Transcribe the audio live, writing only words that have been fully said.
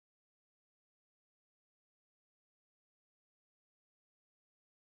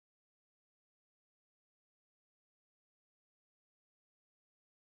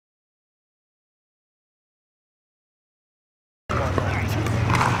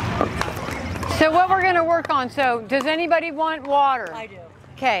So what we're going to work on, so does anybody want water? I do.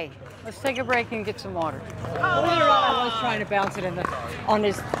 Okay, let's take a break and get some water. Believe it or not, I was trying to bounce it on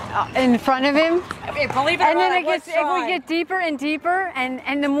his... In front of him? Believe it or And not, then I it gets, was if we trying. get deeper and deeper,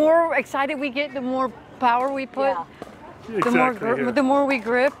 and the more excited we get, the more power we put, Yeah. the more we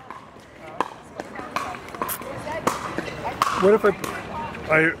grip. What if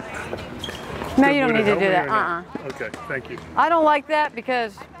No, you don't need to do that. Okay, thank you. I don't like that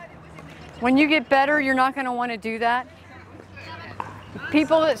because when you get better, you're not going to want to do that.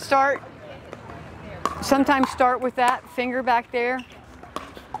 People that sometimes start with that finger back there,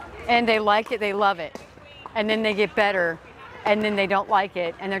 and they like it, they love it. And then they get better, and then they don't like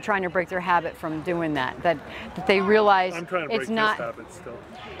it, and they're trying to break their habit from doing that. That they realize I'm trying to break it's not. this habit still.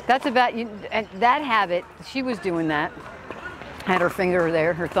 That's about you. And that habit, she was doing that. Had her finger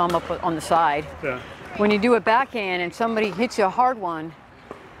there, her thumb up on the side. Yeah. When you do a backhand and somebody hits you a hard one,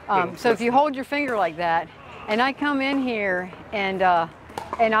 so if you hold your finger like that, and I come in here and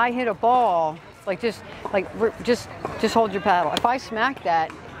I hit a ball, just hold your paddle. If I smack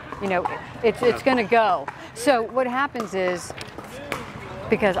that, you know, it's going to go. So what happens is,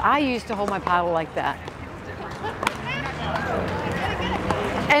 because I used to hold my paddle like that,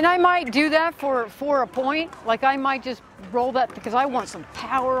 and I might do that for a point, like I might just roll that because I want some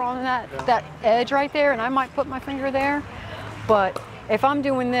power on that edge right there, and I might put my finger there. But if I'm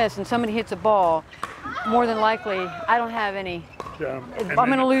doing this and somebody hits a ball, more than likely I don't have any. Yeah. I'm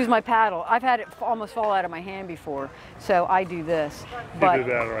going to lose my paddle. I've had it almost fall out of my hand before, so I do this. But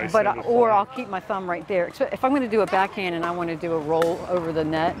I'll keep my thumb right there. So if I'm going to do a backhand and I want to do a roll over the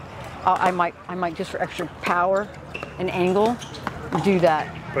net, I might just for extra power and angle do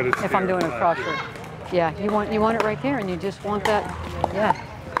that. But if I'm doing a crusher. Yeah, you want it right there, and you just want that. Yeah.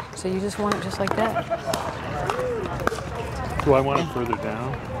 So you just want it just like that. Do I want it further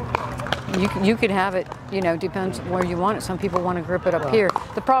down? You could have it, you know, depends where you want it. Some people want to grip it up here.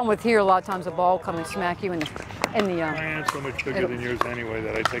 The problem with here, a lot of times the ball come and smack you in the. My hand's so much bigger than yours anyway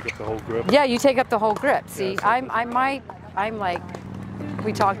that I take up the whole grip. Yeah, you take up the whole grip. See, Yeah, I'm like,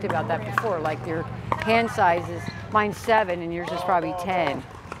 we talked about that before. Like your hand size is mine's 7 and yours is probably 10.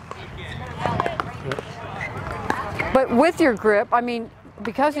 But with your grip, I mean,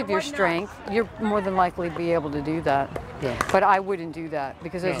 because of your strength, you're more than likely to be able to do that. Yeah. But I wouldn't do that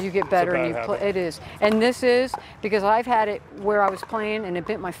because as you get better and you it is. And this is because I've had it where I was playing and it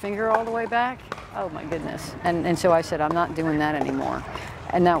bent my finger all the way back. Oh my goodness. And so I said I'm not doing that anymore.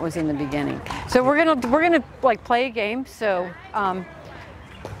 And that was in the beginning. So we're gonna like play a game. So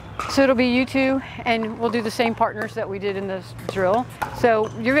so it'll be you two, and we'll do the same partners that we did in this drill.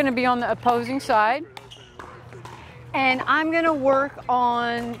 So you're gonna be on the opposing side. And I'm gonna work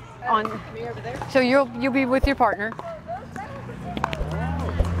on. So you'll be with your partner.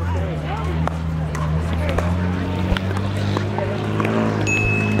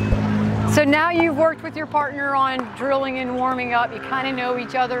 So now you've worked with your partner on drilling and warming up. You kind of know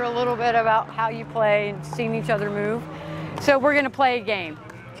each other a little bit about how you play and seen each other move. So we're gonna play a game,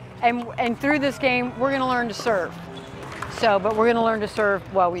 and through this game we're gonna learn to serve. But we're gonna learn to serve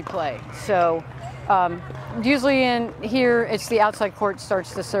while we play. So. Usually in here, it's the outside court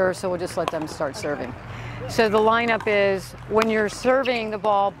starts to serve, so we'll just let them start serving. So the lineup is when you're serving the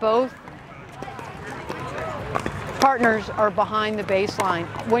ball, both partners are behind the baseline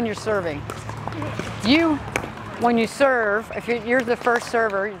when you're serving. When you serve, if you're the first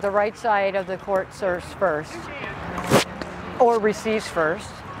server, the right side of the court serves first or receives first.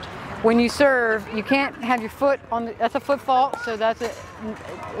 When you serve, you can't have your foot on that's a foot fault, so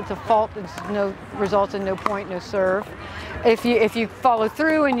it's a fault. It's results in no point, no serve. If you follow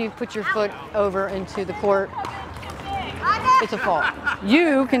through and you put your foot over into the court, it's a fault.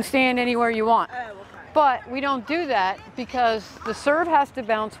 You can stand anywhere you want, but we don't do that because the serve has to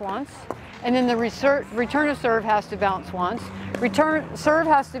bounce once, and then the return of serve has to bounce once. Serve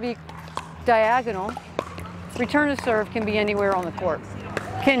has to be diagonal. Return of serve can be anywhere on the court.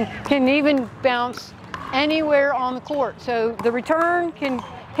 Can even bounce anywhere on the court. So the return can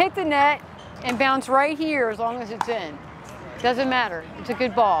hit the net and bounce right here as long as it's in. Doesn't matter. It's a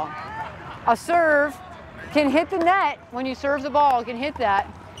good ball. A serve can hit the net when you serve the ball. Can hit that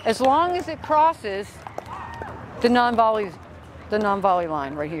as long as it crosses the non-volley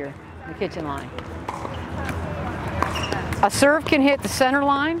line right here, the kitchen line. A serve can hit the center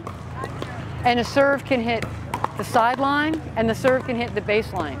line, and a serve can hit the sideline, and the serve can hit the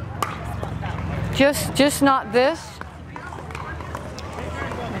baseline. Just not this.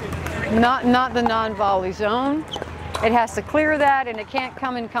 Not the non-volley zone. It has to clear that, and it can't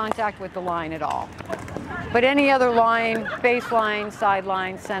come in contact with the line at all. but any other line, baseline,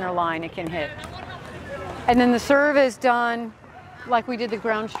 sideline, center line, it can hit. And then the serve is done like we did the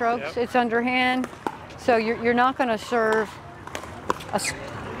ground strokes. Yep. It's underhand, so you're not going to serve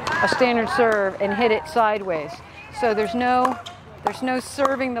a standard serve and hit it sideways. So there's no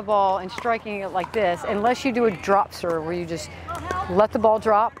serving the ball and striking it like this unless you do a drop serve where you just let the ball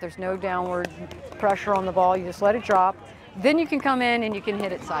drop. There's no downward pressure on the ball. You just let it drop. Then you can come in and you can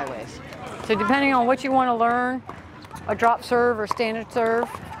hit it sideways. So depending on what you want to learn, a drop serve or standard serve,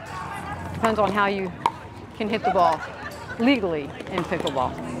 depends on how you can hit the ball legally in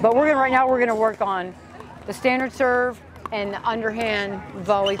pickleball. But right now we're going to work on the standard serve and the underhand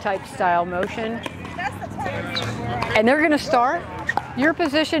volley type style motion. And they're going to start. Your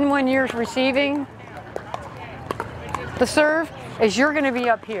position when you're receiving the serve is you're going to be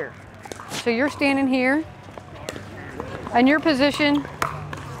up here. So you're standing here, and your position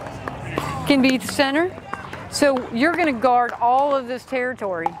can be the center. So you're going to guard all of this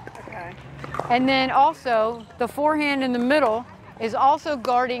territory. Okay. And then also the forehand in the middle is also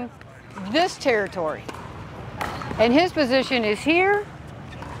guarding this territory. And his position is here,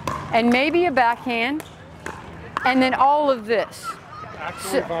 and maybe a backhand, and then all of this.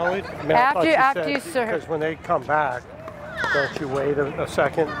 Actually volleyed? I mean, After you serve. Because when they come back, don't you wait a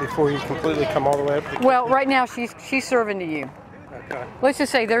second before you completely come all the way up? Well, right now she's serving to you. Okay. Let's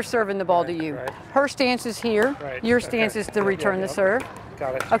just say they're serving the ball to you. Right. Her stance is here. Right. Your stance is to return the serve.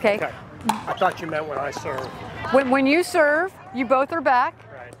 Got it. Okay. I thought you meant when I serve. When you serve, you both are back.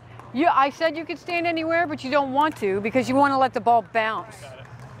 Right. I said you could stand anywhere, but you don't want to because you want to let the ball bounce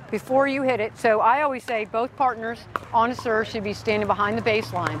before you hit it. So I always say both partners on a serve should be standing behind the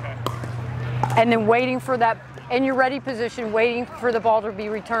baseline and then waiting for that, in your ready position, waiting for the ball to be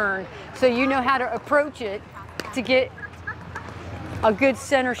returned so you know how to approach it to get a good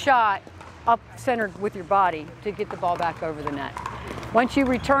center shot up centered with your body to get the ball back over the net. Once you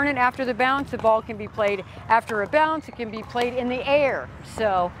return it after the bounce, the ball can be played after a bounce. It can be played in the air.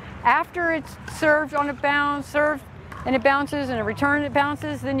 So after it's served on a bounce, served and it bounces, and a return it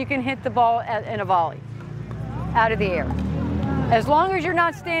bounces, then you can hit the ball in a volley out of the air. As long as you're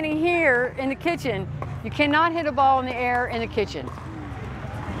not standing here in the kitchen, you cannot hit a ball in the air in the kitchen.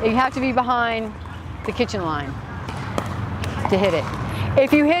 You have to be behind the kitchen line to hit it.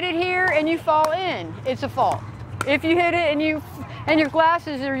 If you hit it here and you fall in, it's a fault. If you hit it and your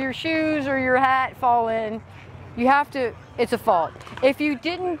glasses or your shoes or your hat fall in, it's a fault. If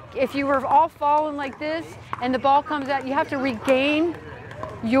you were all falling like this and the ball comes out, you have to regain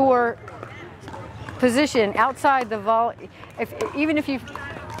your position outside the volley. Even if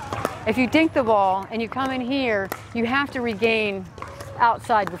you dink the ball and you come in here, you have to regain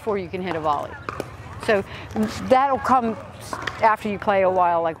outside before you can hit a volley. So that'll come after you play a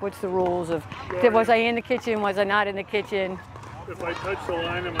while, like what's the rules of, was I in the kitchen, was I not in the kitchen? If I touch the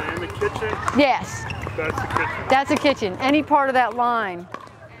line, am I in the kitchen? Yes. That's the kitchen. That's the kitchen. Any part of that line.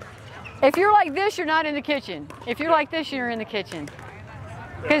 If you're like this, you're not in the kitchen. If you're like this, you're in the kitchen.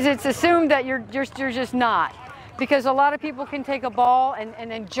 Because it's assumed that you're just not. Because a lot of people can take a ball and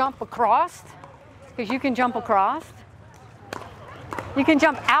then jump across. Because you can jump across. You can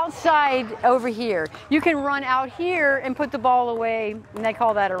jump outside over here. You can run out here and put the ball away, and they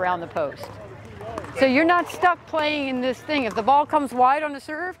call that around the post. So you're not stuck playing in this thing. If the ball comes wide on the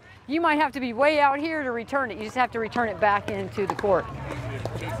serve, you might have to be way out here to return it. You just have to return it back into the court,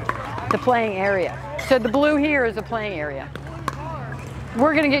 the playing area. So the blue here is a playing area.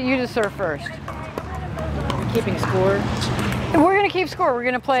 We're going to get you to serve first. You're keeping score? We're going to keep score. We're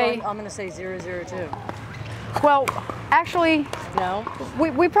going to play. So I'm going to say 0-0-2. Well, actually, No?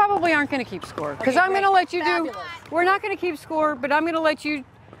 we probably aren't going to keep score because Okay, I'm going to let you fabulous. We're not going to keep score, but I'm going to let you.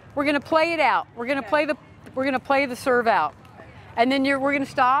 We're going to play it out. We're going to play the serve out, and then we're going to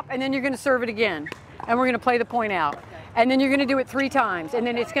stop, and then you're going to serve it again, and we're going to play the point out, and then you're going to do it 3 times, and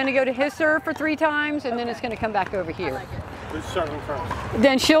then it's going to go to his serve for 3 times, and then it's going to come back over here. Who's serving first?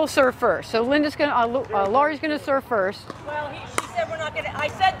 Then she'll serve first. So Linda's going to, Laurie's going to serve first. Well, she said we're not going to, I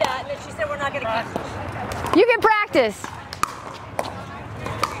said that, and then she said we're not going to keep. You can practice.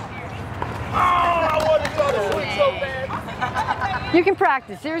 I want to go to sleep so bad. You can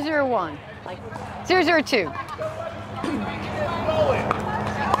practice. 0-0-1. 0-0-2.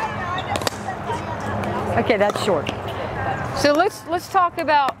 Okay, that's short. So let's talk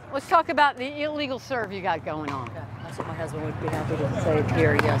about the illegal serve you got going on. That's what my husband would be happy to say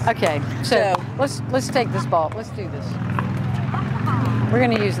here, yes. Okay, so let's take this ball. Let's do this. We're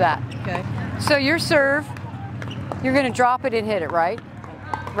going to use that. Okay. So your serve, you're going to drop it and hit it, right?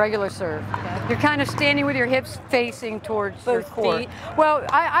 Regular serve. Okay. You're kind of standing with your hips facing towards your Both core. feet? Well,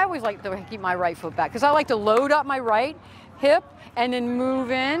 I always like to keep my right foot back because I like to load up my right hip and then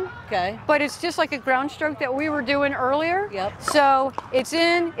move in. Okay. But it's just like a ground stroke that we were doing earlier. Yep. So it's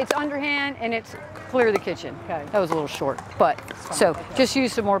in, it's underhand, and it's clear the kitchen. Okay. That was a little short, but so just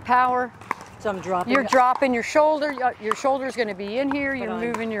use some more power. So I'm dropping. You're dropping your shoulder. Your shoulder's going to be in here. You're I'm-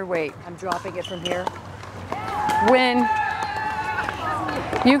 moving your weight. I'm dropping it from here. When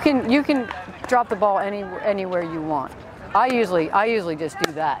you can drop the ball anywhere you want. I usually just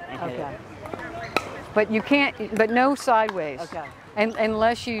do that. And hit Okay. it. But you can't. But no sideways. Okay. And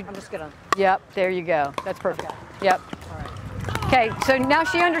unless you. I'm just gonna. Yep. There you go. That's perfect. Okay. Yep. All right. Okay. So now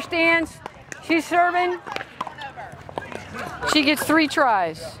she understands. She's serving. She gets 3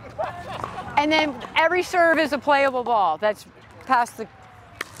 tries. And then every serve is a playable ball. That's past the.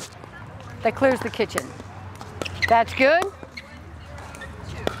 That clears the kitchen. That's good.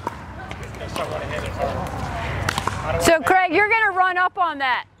 So Craig, you're gonna run up on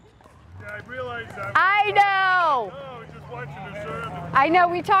that. Yeah, I realize that. I know. Oh, just watching her serve. I know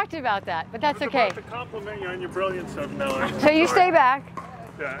we talked about that, but that's I was okay. about to compliment you on your brilliant serve. No, I'm So you sorry. stay back.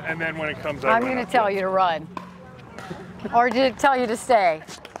 Yeah, and then when it comes I'm out, gonna tell you to run. Or to tell you to stay.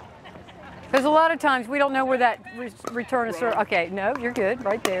 Because a lot of times we don't know where that return of serve. Okay, no, you're good.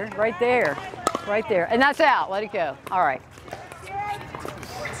 Right there, right there, right there. And that's out. Let it go. All right.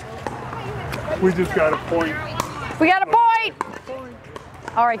 We just got a point. We got a point.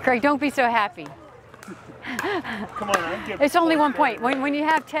 All right, Craig, don't be so happy. Come on, I'm giving. It's only 1 point. When you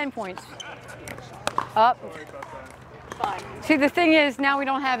have 10 points. Up. Sorry about that. See, the thing is, now we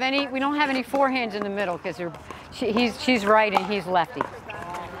don't have any forehands in the middle because she's right and he's lefty.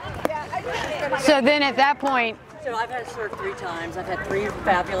 So then at that point, So I've had serve 3 times. I've had 3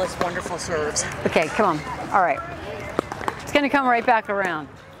 fabulous, wonderful serves. okay, come on. All right. It's going to come right back around.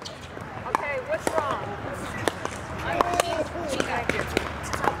 Okay, what's wrong?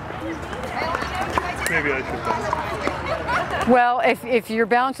 Maybe I should. Well, if your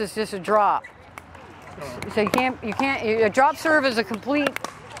bounce is just a drop, so you can't. A drop serve is a complete.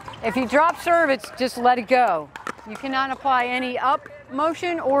 If you drop serve, it's just let it go. You cannot apply any up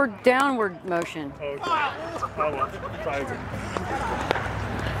motion or downward motion. Okay. Oh well. Try again.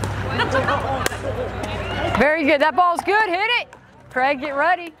 Very good. That ball's good. Hit it. Craig, get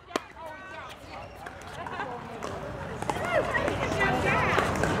ready.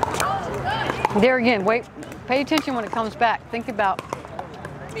 There again. Wait. Pay attention when it comes back. Think about.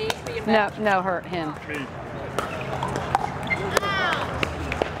 Me being No, him. Me.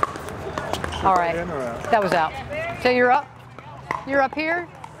 All right. In or out? That was out. So you're up. You're up here.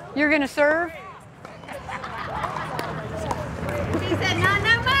 You're gonna serve. He said, no,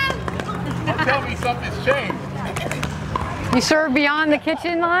 move. Tell me something's changed. You serve beyond the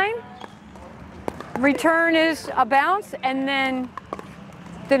kitchen line. Return is a bounce, and then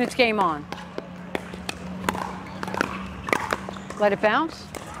it's game on. Let it bounce.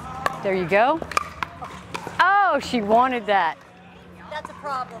 There you go. Oh, she wanted that. That's a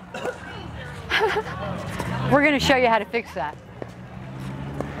problem. We're going to show you how to fix that.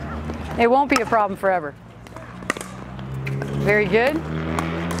 It won't be a problem forever. Very good.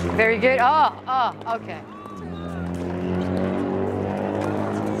 Very good. Oh, okay.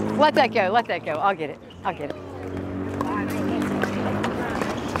 Let that go. Let that go. I'll get it. I'll get it.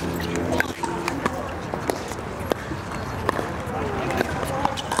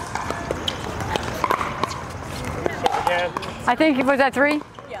 I think, was that 3?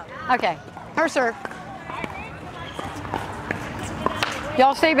 Yeah. Okay. Her serve.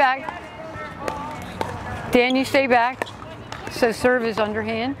 Y'all stay back. Dan, you stay back. So serve is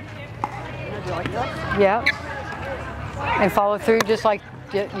underhand. Yep. And follow through just like,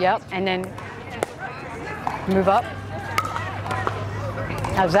 yep. And then move up.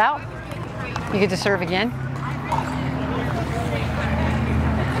 How's out? You get to serve again.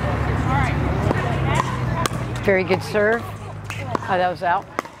 Very good serve. Oh, that was out.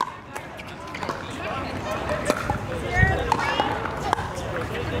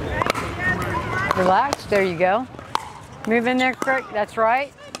 Relax. There you go. Move in there, Kirk. That's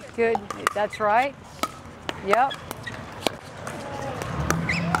right. Good. That's right. Yep.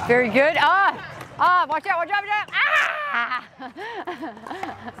 Very good. Watch out, watch out, watch out. Ah!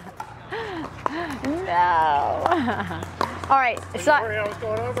 No. All right. So, Sorry, I was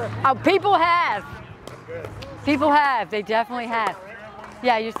going over. oh, people have. People have. They definitely have.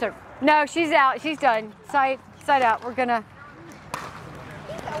 Yeah, you start. No, she's out. She's done. Side out. We're gonna.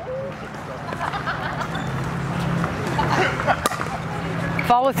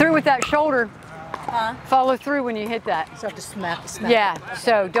 Follow through with that shoulder. Follow through when you hit that. So I have to smack. Yeah,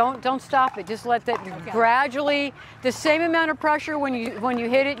 so don't stop it. Just let that gradually, the same amount of pressure when you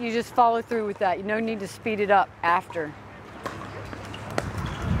hit it, you just follow through with that. No need to speed it up after.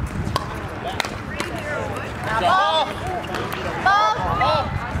 Ball.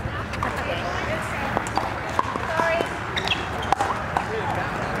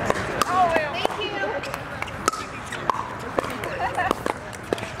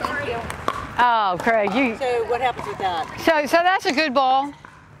 Oh, Craig, you. So what happens with that? So that's a good ball.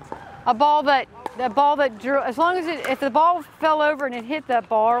 A ball that drew. As long as if the ball fell over and it hit that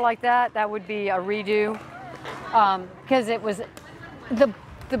bar like that, that would be a redo. Because it was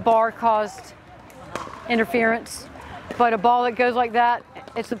the bar caused interference. But a ball that goes like that,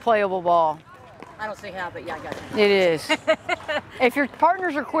 it's a playable ball. I don't see how, but yeah, I got it. It is. If your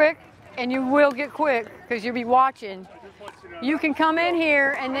partners are quick, and you will get quick because you'll be watching, you can come in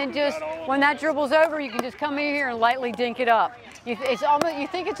here and then just, when that dribble's over, you can just come in here and lightly dink it up. It's almost, you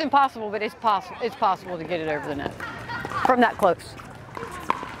think it's impossible, but it's possible to get it over the net from that close.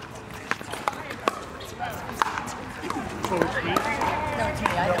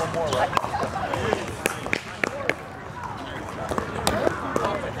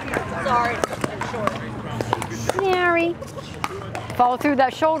 Sorry. Sorry. Follow through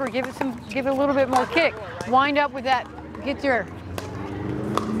that shoulder. Give it a little bit more kick. Wind up with that. Get your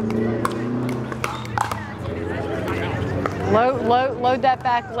load that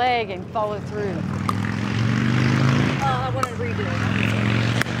back leg and follow through. I want to redo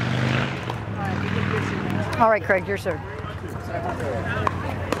it. All right, Craig, your serve.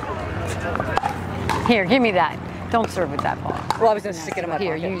 Here, give me that. Don't serve with that ball. Well, I was going to stick it in my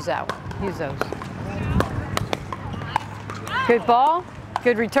Here, pocket. use that one. Use those. Good ball.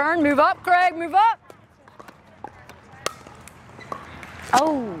 Good return. Move up, Craig. Move up.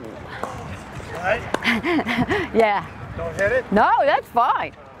 Oh. Right? Yeah. Don't hit it. No, that's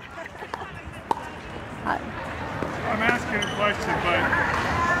fine. I'm asking a question,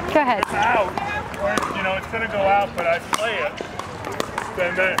 but Go ahead. it's out, or it's gonna go out, but I play it.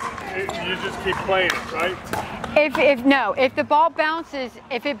 Then you just keep playing it, right? If the ball bounces,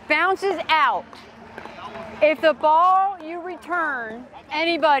 if it bounces out, if the ball you return,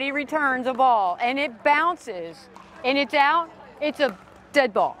 anybody returns a ball and it bounces and it's out, it's a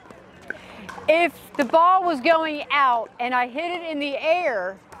dead ball. If the ball was going out and I hit it in the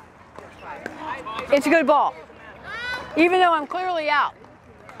air, it's a good ball. Even though I'm clearly out.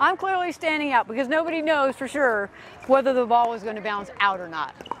 I'm clearly standing out because nobody knows for sure whether the ball was going to bounce out or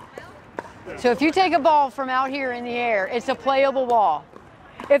not. So if you take a ball from out here in the air, it's a playable ball.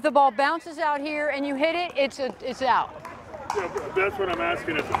 If the ball bounces out here and you hit it, it's out. Yeah, but that's what I'm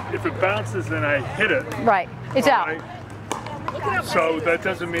asking. If it bounces and I hit it, Right, it's out. So that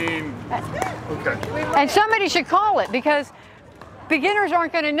doesn't mean, okay. And somebody should call it because beginners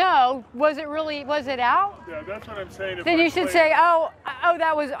aren't going to know, was it out? Yeah, that's what I'm saying. If Then I you should play- say,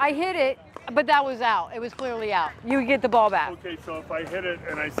 I hit it, but that was out. It was clearly out. You get the ball back. Okay, so if I hit it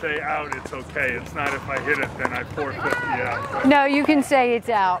and I say out, it's okay. It's not if I hit it, then I forfeit the out. Right? No, you can say it's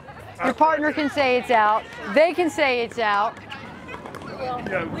out. Your partner can say it's out. They can say it's out.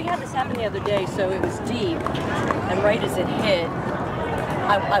 Well, we had this happen the other day, so it was deep, and right as it hit,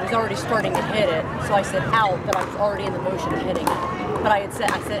 I was already starting to hit it, so I said out, but I was already in the motion of hitting it. But I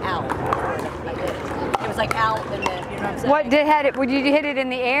said out. I hit it. It was like out, and then, you know what I'm saying? What had it? Would you hit it in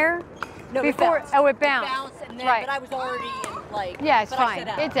the air? No, Before? it bounced. Oh, it It bounced. bounced, and then, Right. but I was already in, like... Yeah, it's but I fine.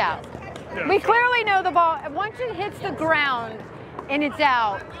 said It's out. Yeah, We so- clearly know the ball. Once it hits the ground and it's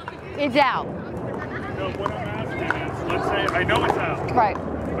out, it's out. No, what I'm asking is, let's say I know it's out, Right.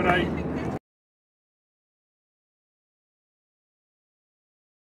 but I